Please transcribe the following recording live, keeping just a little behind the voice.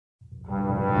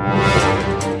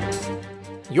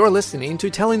You're listening to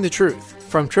Telling the Truth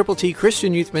from Triple T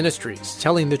Christian Youth Ministries,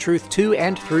 telling the truth to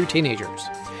and through teenagers.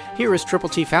 Here is Triple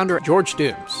T founder George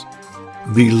Dooms.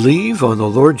 Believe on the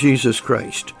Lord Jesus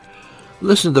Christ.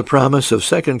 Listen to the promise of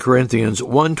 2 Corinthians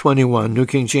 1:21, New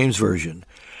King James Version.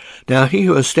 Now he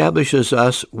who establishes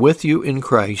us with you in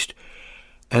Christ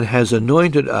and has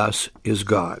anointed us is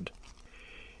God.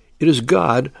 It is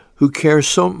God who cares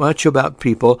so much about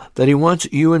people that he wants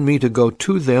you and me to go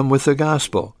to them with the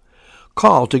gospel.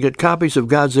 Call to get copies of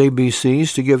God's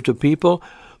ABCs to give to people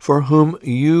for whom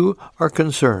you are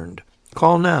concerned.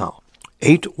 Call now,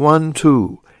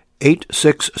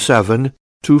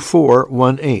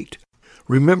 812-867-2418.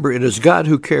 Remember, it is God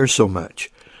who cares so much.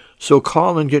 So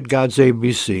call and get God's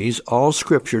ABCs, all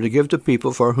Scripture, to give to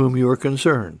people for whom you are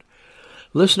concerned.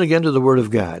 Listen again to the Word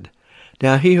of God.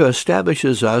 Now he who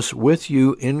establishes us with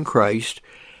you in Christ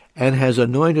and has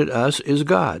anointed us is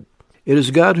God. It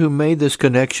is God who made this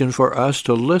connection for us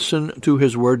to listen to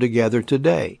his Word together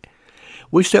today.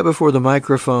 We step before the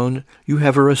microphone. You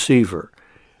have a receiver.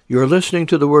 You're listening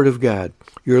to the Word of God.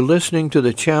 You're listening to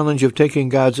the challenge of taking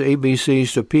God's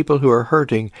ABCs to people who are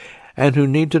hurting and who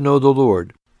need to know the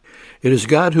Lord. It is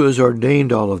God who has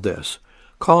ordained all of this.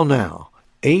 Call now,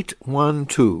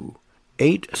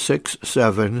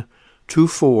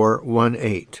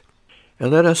 812-867-2418.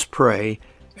 And let us pray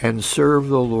and serve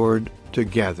the Lord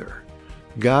together.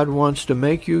 God wants to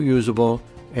make you usable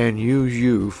and use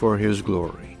you for his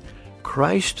glory.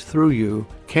 Christ through you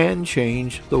can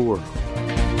change the world.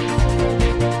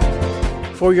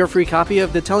 For your free copy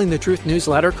of the Telling the Truth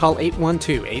newsletter, call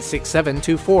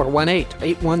 812-867-2418,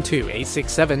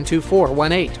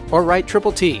 812-867-2418, or write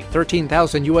Triple T,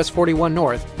 13,000 U.S. 41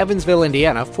 North, Evansville,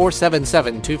 Indiana,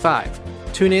 47725.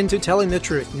 Tune in to Telling the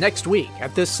Truth next week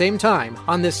at this same time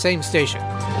on this same station.